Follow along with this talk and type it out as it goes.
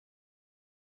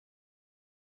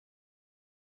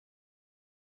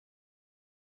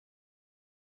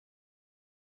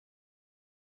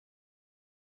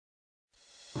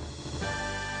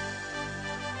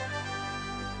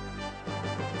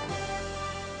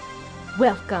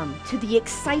Welcome to the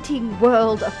exciting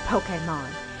world of Pokemon.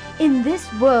 In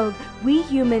this world, we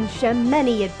humans share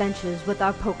many adventures with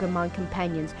our Pokemon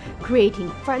companions,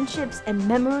 creating friendships and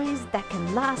memories that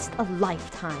can last a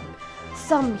lifetime.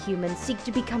 Some humans seek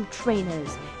to become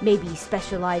trainers, maybe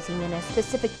specializing in a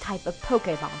specific type of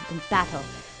Pokemon in battle.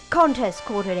 Contest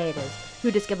coordinators,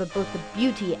 who discover both the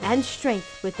beauty and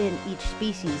strength within each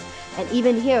species, and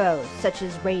even heroes such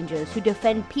as rangers who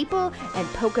defend people and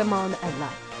Pokemon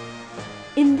alike.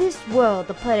 In this world,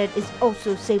 the planet is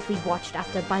also safely watched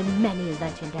after by many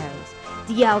legendaries.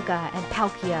 Dialga and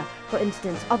Palkia, for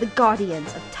instance, are the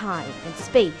guardians of time and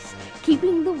space,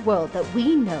 keeping the world that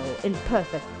we know in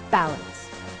perfect balance.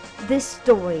 This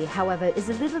story, however, is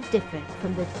a little different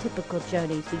from the typical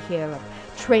journeys we hear of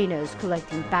trainers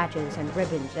collecting badges and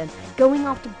ribbons and going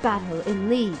off to battle in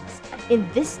leagues. In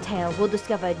this tale, we'll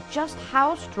discover just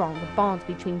how strong the bonds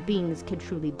between beings can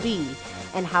truly be,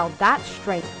 and how that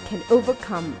strength can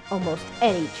overcome almost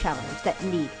any challenge that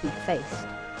need be faced.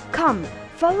 Come,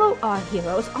 follow our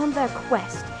heroes on their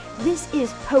quest. This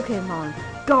is Pokemon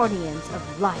Guardians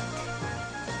of Light.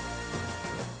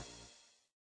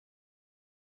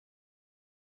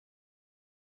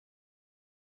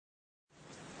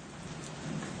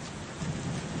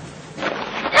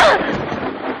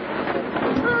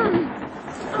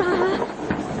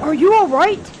 Are you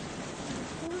alright?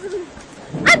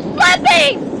 I'm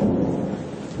slipping!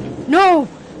 No!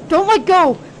 Don't let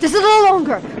go! Just a little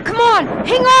longer! Come on!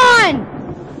 Hang on!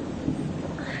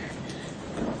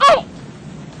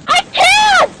 I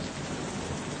can't!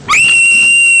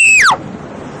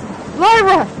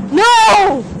 Lira!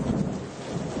 No!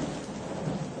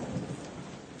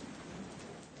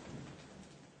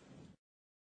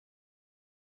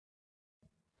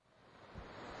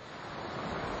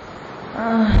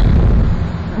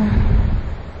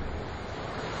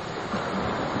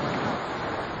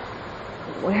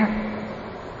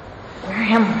 Where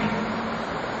am I?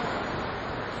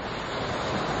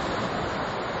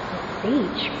 The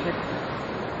beach, but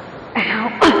ow!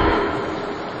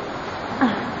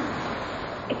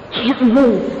 I can't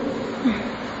move.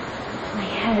 My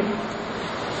head.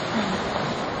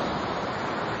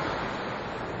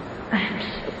 I'm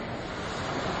so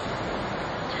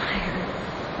tired.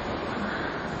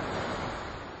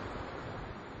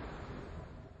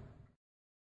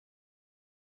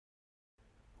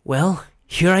 Well,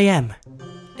 here I am.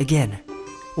 Again.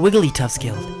 Wigglytuff's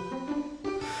guild.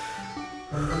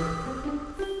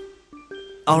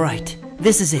 Alright,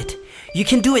 this is it. You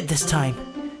can do it this time.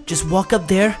 Just walk up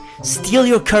there, steal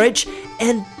your courage,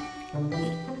 and...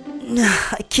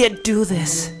 I can't do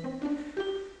this.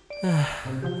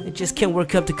 I just can't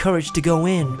work up the courage to go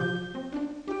in.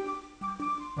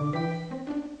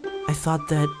 I thought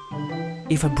that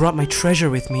if I brought my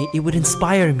treasure with me, it would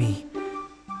inspire me.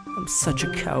 I'm such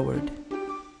a coward.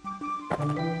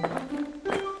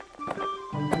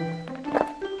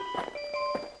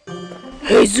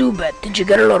 Hey Zubat, did you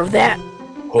get a load of that?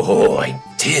 Oh, I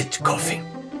did, Coffee.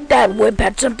 That whip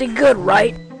had something good,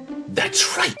 right?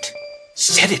 That's right.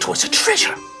 Said it was a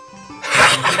treasure.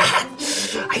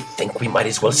 I think we might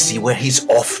as well see where he's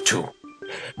off to.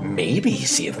 Maybe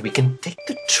see if we can take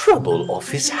the trouble off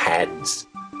his hands.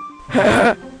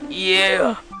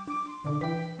 Yeah.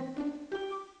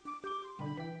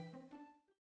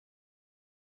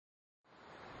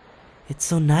 It's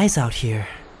so nice out here.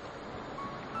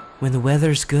 When the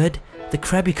weather's good, the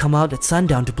crabby come out at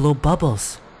sundown to blow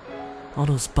bubbles. All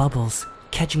those bubbles,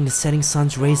 catching the setting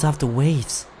sun's rays off the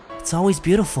waves. It's always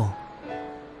beautiful.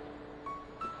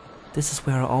 This is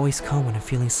where I always come when I'm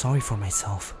feeling sorry for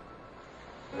myself.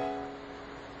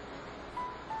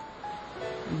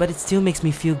 But it still makes me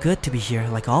feel good to be here,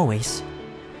 like always.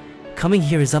 Coming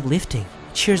here is uplifting.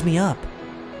 It cheers me up.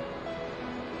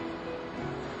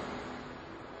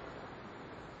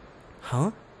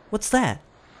 Huh? What's that?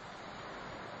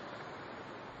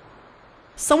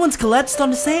 Someone's collapsed on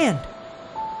the sand!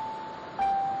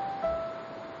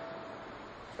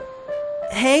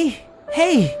 Hey?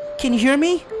 Hey! Can you hear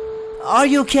me? Are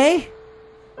you okay?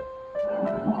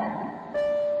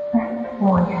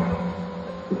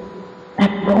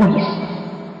 That voice.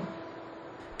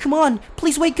 Come on,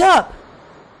 please wake up!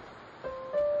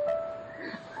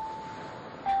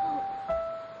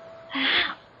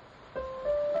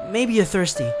 Maybe you're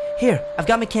thirsty. Here, I've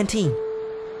got my canteen.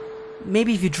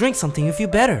 Maybe if you drink something, you'll feel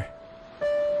better.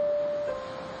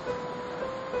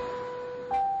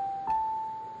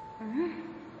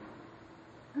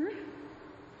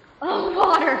 Oh,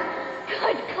 water!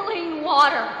 Good, clean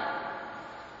water!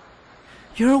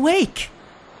 You're awake!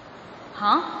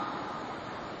 Huh?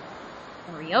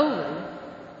 Riolu?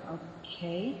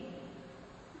 Okay.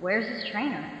 Where's his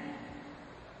trainer?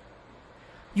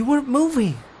 You weren't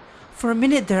moving. For a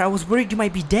minute there, I was worried you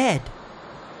might be dead.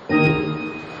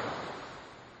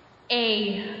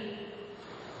 A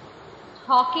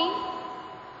talking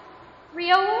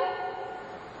Riolu?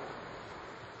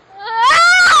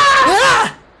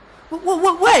 Ah!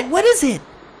 What is it?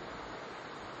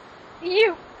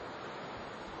 You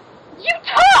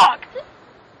talked!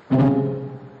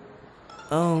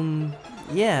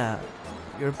 Yeah.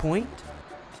 Your point?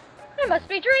 I must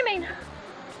be dreaming.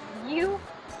 You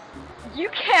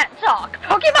can't talk.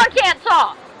 Pokemon can't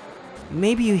talk.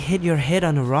 Maybe you hit your head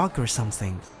on a rock or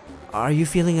something. Are you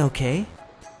feeling okay?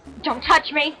 Don't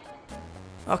touch me.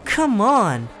 Oh, come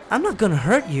on. I'm not gonna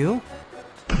hurt you.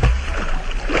 Come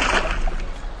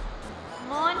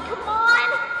on.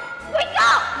 Wake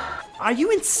up! Are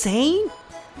you insane?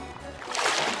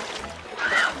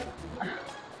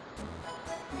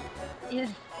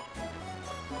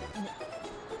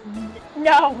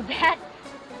 No, that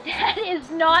is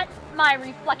not my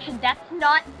reflection. That's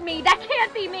not me. That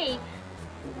can't be me.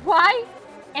 Why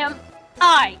am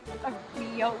I a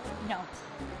Rio?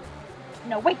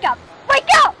 No, wake up! Wake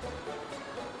up!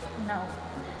 No.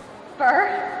 Burr?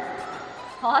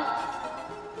 Pause.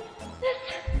 This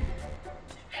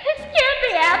can't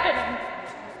be happening.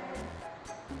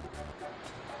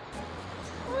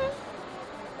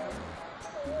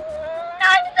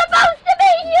 I'm supposed to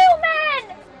be human!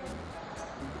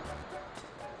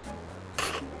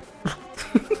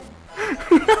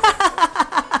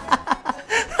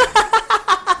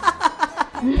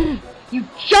 You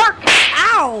jerk!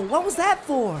 Ow! What was that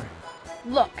for?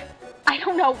 Look, I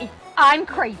don't know if I'm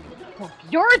crazy, or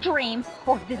if you're a dream,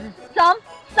 or if this is some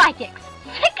psychic's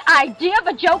sick idea of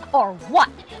a joke, or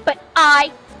what, but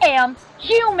I am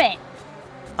human!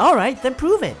 Alright, then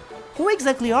prove it. Who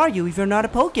exactly are you if you're not a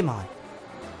Pokemon?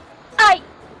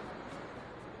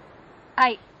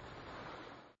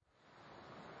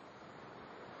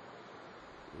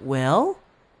 Well?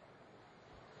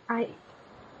 I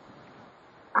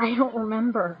don't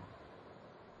remember.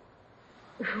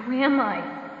 Who am I?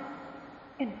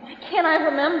 And why can't I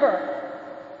remember?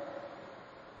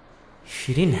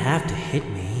 She didn't have to hit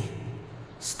me.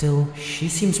 Still, she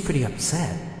seems pretty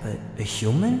upset, but a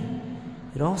human?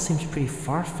 It all seems pretty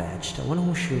far-fetched. I wonder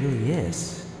who she really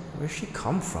is. Where's she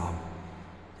come from?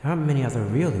 There aren't many other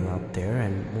Riolu out there,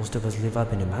 and most of us live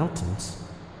up in the mountains.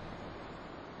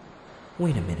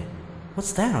 Wait a minute.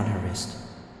 What's that on her wrist?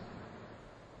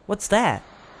 What's that?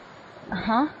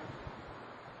 Uh-huh.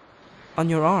 On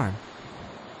your arm?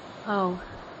 Oh.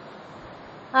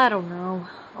 I don't know.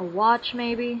 A watch,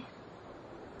 maybe?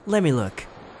 Let me look.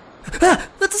 Ah!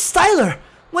 That's a styler!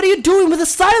 What are you doing with a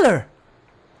styler?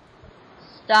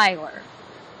 Styler.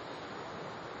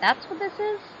 That's what this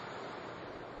is?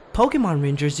 Pokemon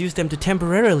Rangers use them to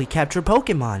temporarily capture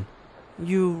Pokemon.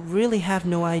 You really have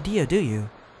no idea, do you?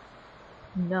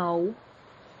 No.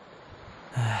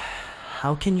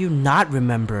 How can you not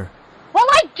remember? Well,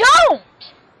 I don't!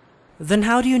 Then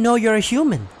how do you know you're a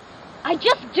human? I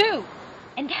just do.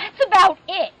 And that's about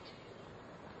it.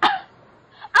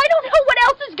 I don't know what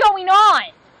else is going on.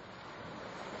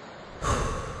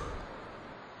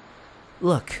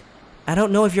 Look, I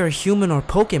don't know if you're a human or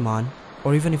Pokemon,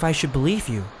 or even if I should believe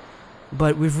you.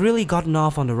 But we've really gotten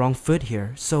off on the wrong foot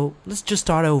here, so let's just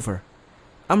start over.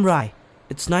 I'm Rai.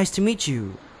 It's nice to meet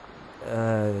you.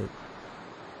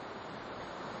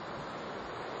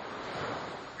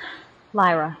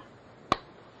 Lira.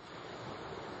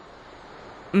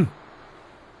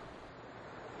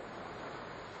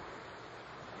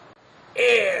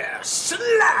 Air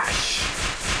slash!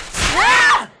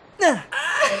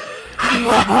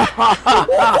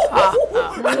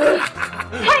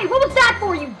 Hey, what was that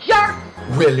for, you jerk?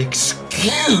 Well,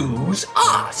 excuse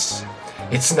us.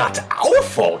 It's not our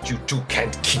fault you two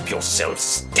can't keep yourselves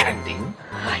standing.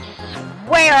 I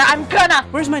swear I'm gonna...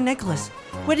 Where's my necklace?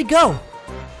 Where'd it go?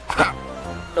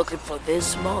 Looking for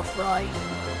this moth, right?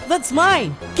 That's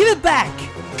mine! Give it back!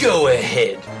 Go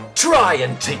ahead. Try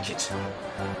and take it.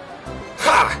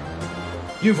 Ha!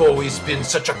 You've always been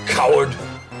such a coward.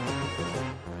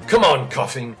 Come on,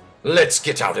 Coughing. Let's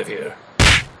get out of here.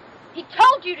 He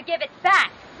told you to give it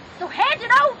back, so hand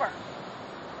it over!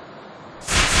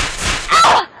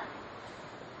 Ah!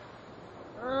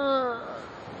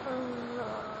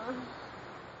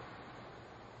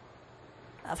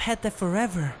 I've had that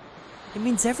forever. It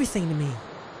means everything to me.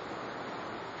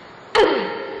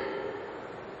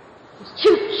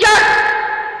 You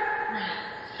jerk!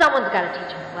 Someone's gotta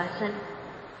teach him a lesson.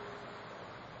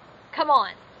 Come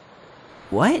on.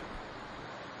 What?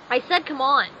 I said come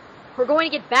on. We're going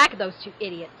to get back at those two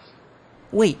idiots.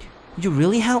 Wait, you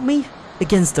really help me?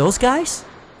 Against those guys?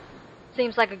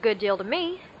 Seems like a good deal to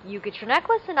me. You get your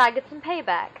necklace and I get some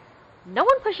payback. No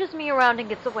one pushes me around and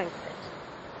gets away with it.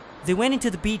 They went into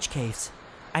the beach caves.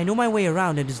 I know my way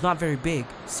around and it's not very big,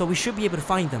 so we should be able to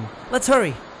find them. Let's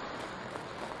hurry!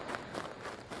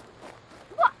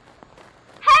 What?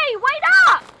 Hey, wait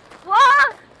up!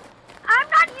 What? I'm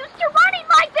not used to running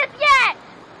like this yet!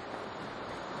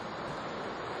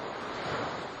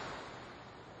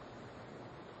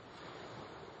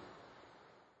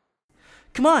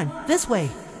 Come on, this way!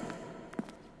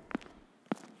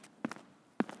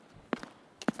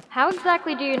 How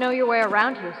exactly do you know your way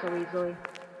around here so easily?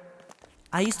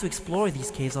 I used to explore these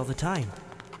caves all the time.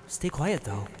 Stay quiet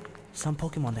though. Some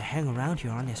Pokemon that hang around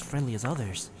here aren't as friendly as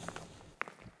others.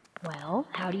 Well,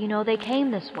 how do you know they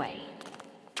came this way?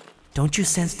 Don't you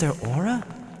sense their aura?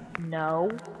 No.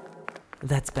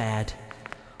 That's bad.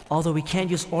 Although we can't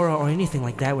use aura or anything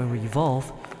like that when we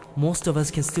evolve, most of us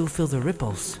can still feel the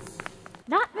ripples.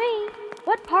 Not me.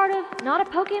 What part of not a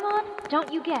Pokemon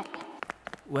don't you get?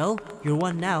 Well, you're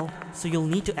one now, so you'll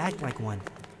need to act like one.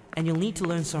 And you'll need to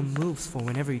learn some moves for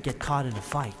whenever you get caught in a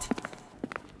fight.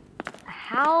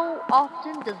 How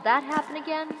often does that happen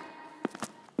again?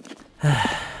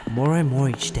 More and more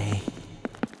each day.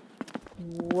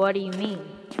 What do you mean?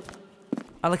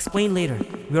 I'll explain later.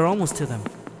 We're almost to them.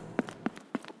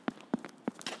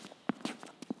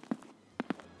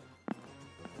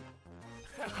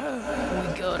 We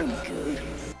got him good.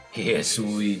 Yes,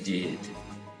 we did.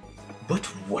 But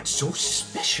what's so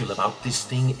special about this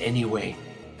thing anyway?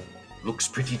 Looks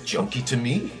pretty junky to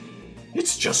me.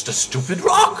 It's just a stupid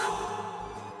rock.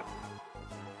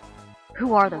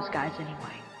 Who are those guys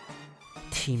anyway?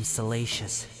 Team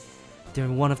Salacious. They're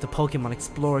one of the Pokemon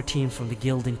Explorer teams from the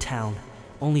guild in town.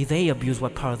 Only they abuse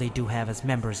what power they do have as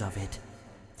members of it.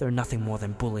 They're nothing more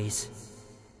than bullies.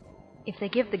 If they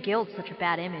give the guild such a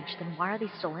bad image, then why are they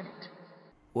still in it?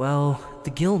 Well, the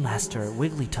guild master,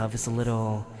 Wigglytuff, is a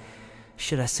little,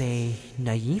 should I say,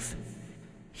 naive?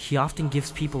 He often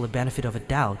gives people a benefit of a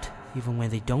doubt, even when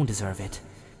they don't deserve it.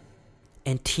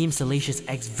 And Team Salacious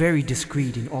acts very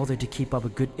discreet in order to keep up a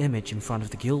good image in front of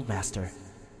the guild master.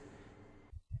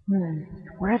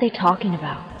 What are they talking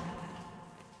about?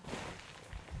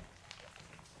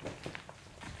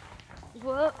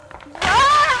 What?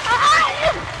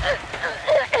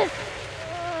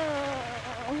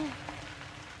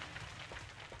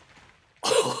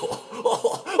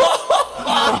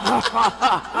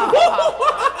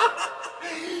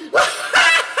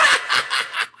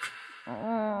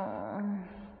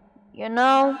 You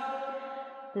know,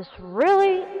 this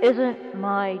really isn't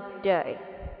my day.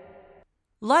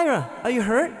 Lira, are you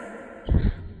hurt?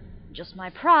 Just my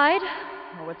pride,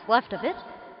 or what's left of it.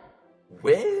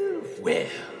 Well, well,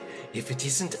 if it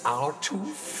isn't our two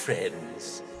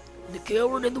friends. The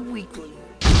coward and the weakling.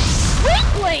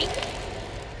 Weakling!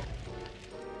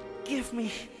 Give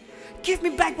me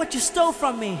back what you stole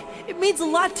from me. It means a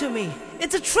lot to me.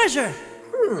 It's a treasure.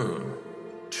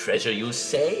 Treasure, you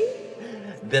say?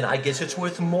 Then I guess it's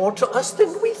worth more to us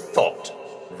than we thought.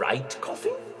 Right,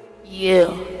 Coffee?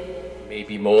 Yeah.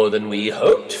 Maybe more than we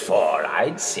hoped for,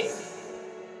 I'd say.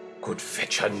 Could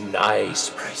fetch a nice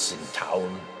price in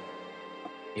town.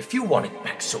 If you want it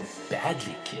back so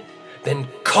badly, kid, then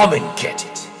come and get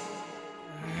it.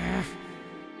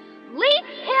 Leave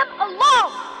him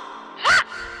alone! Ha!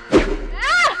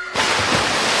 Ah!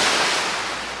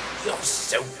 You're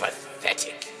so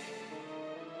pathetic.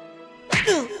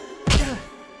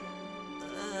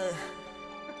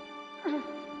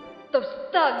 Those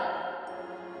thugs!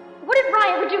 What did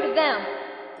Ryan ever do to them?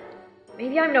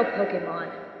 Maybe I'm no Pokemon.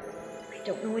 I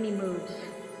don't know any moves.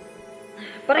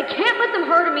 But I can't let them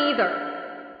hurt him either.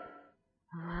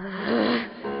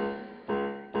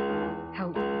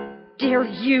 How dare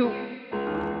you!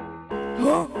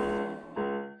 Huh?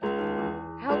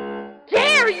 How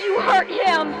dare you hurt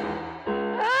him!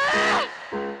 Ah!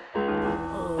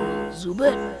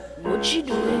 Zubat, what's she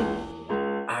doing?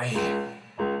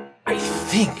 I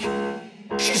think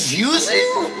she's using...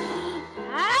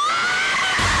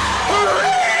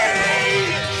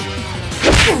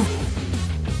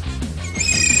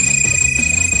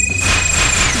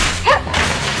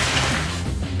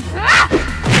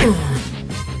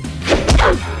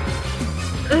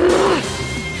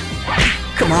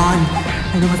 Come on.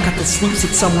 I know I've got the sleep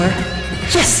seat somewhere.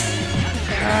 Yes!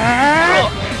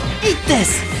 Eat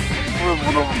this!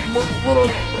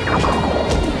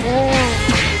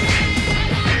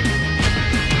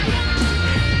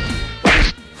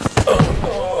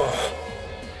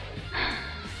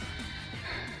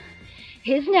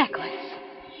 His necklace.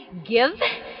 Give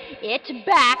it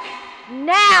back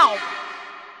now!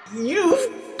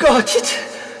 You've got it!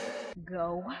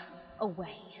 Go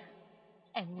away.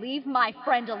 And leave my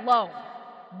friend alone.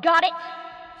 Got it?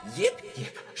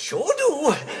 Yep, sure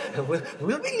do.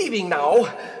 We'll be leaving now.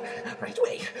 Right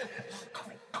away.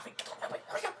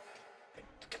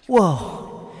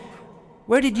 Whoa!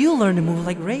 Where did you learn to move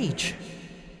like Rage?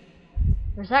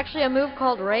 There's actually a move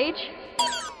called Rage?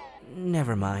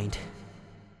 Never mind.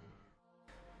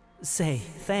 Say,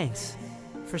 thanks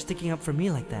for sticking up for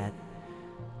me like that.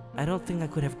 I don't think I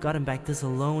could have gotten back this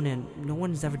alone, and no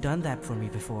one's ever done that for me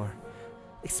before.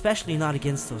 Especially not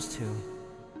against those two.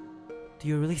 Do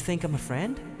you really think I'm a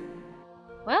friend?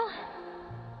 Well,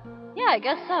 yeah, I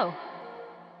guess so.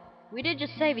 We did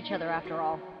just save each other after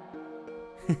all.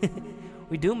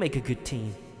 We do make a good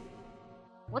team.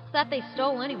 What's that they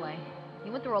stole anyway?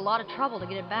 You went through a lot of trouble to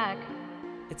get it back.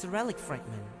 It's a relic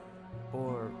fragment.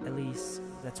 Or at least,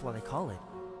 that's what they call it.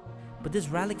 But this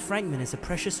relic fragment is a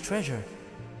precious treasure.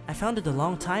 I found it a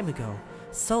long time ago.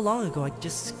 So long ago I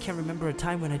just can't remember a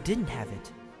time when I didn't have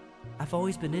it. I've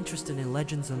always been interested in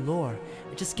legends and lore.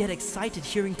 I just get excited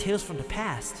hearing tales from the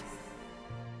past.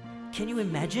 Can you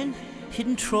imagine?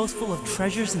 Hidden troves full of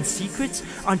treasures and secrets,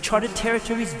 uncharted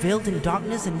territories veiled in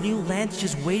darkness, and new lands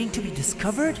just waiting to be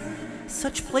discovered?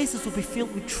 Such places will be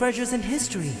filled with treasures and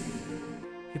history.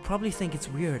 You probably think it's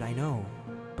weird, I know,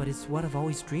 but it's what I've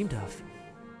always dreamed of.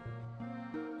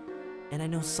 And I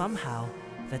know somehow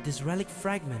that this relic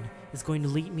fragment is going to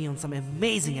lead me on some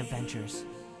amazing adventures.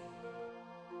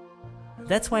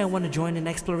 That's why I want to join an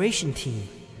exploration team.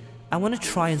 I want to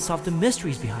try and solve the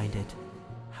mysteries behind it.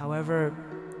 However,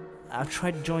 I've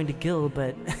tried to join the guild,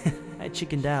 but I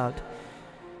chickened out.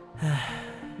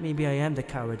 Maybe I am the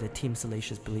coward that Team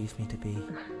Salacious believes me to be.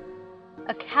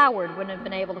 A coward wouldn't have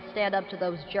been able to stand up to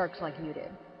those jerks like you did.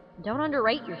 Don't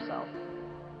underrate yourself.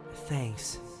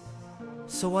 Thanks.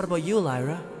 So what about you,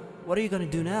 Lira? What are you gonna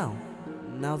do now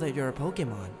that you're a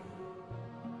Pokemon?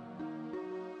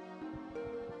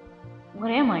 What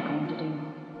am I going to do?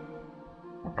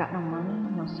 I've got no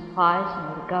money, no supplies,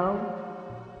 nowhere to go.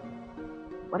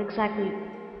 What exactly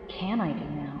can I do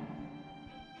now?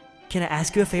 Can I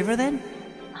ask you a favor then?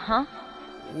 Huh?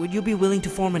 Would you be willing to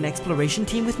form an exploration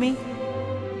team with me?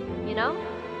 You know,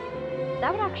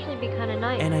 that would actually be kind of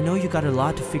nice. And I know you got a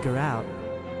lot to figure out.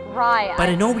 Rye, But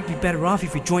I know we'd be better off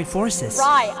if we joined forces.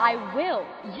 Rye, I will.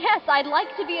 Yes, I'd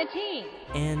like to be a team.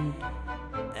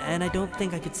 And I don't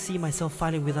think I could see myself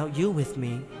fighting without you with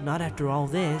me. Not after all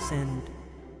this, and...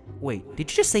 Wait, did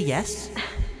you just say yes?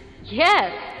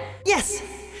 Yes! Yes!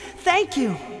 Thank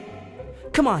you!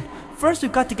 Come on, first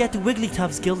we've got to get to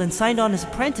Wigglytuff's guild and sign on as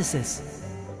apprentices.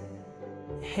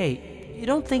 Hey, you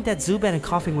don't think that Zubat and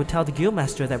Coughing would tell the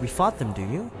guildmaster that we fought them, do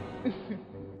you?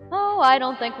 Oh, I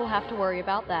don't think we'll have to worry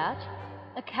about that.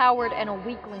 A coward and a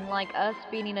weakling like us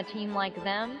beating a team like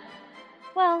them?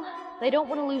 Well, they don't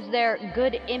want to lose their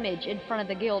good image in front of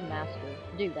the guildmaster,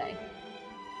 do they?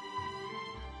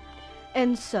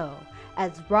 And so,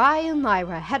 as Rye and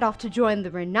Lyra head off to join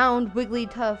the renowned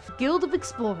Wigglytuff Guild of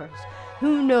Explorers,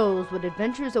 who knows what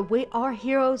adventures await our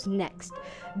heroes next?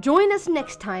 Join us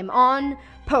next time on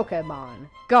Pokemon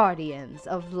Guardians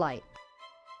of Light.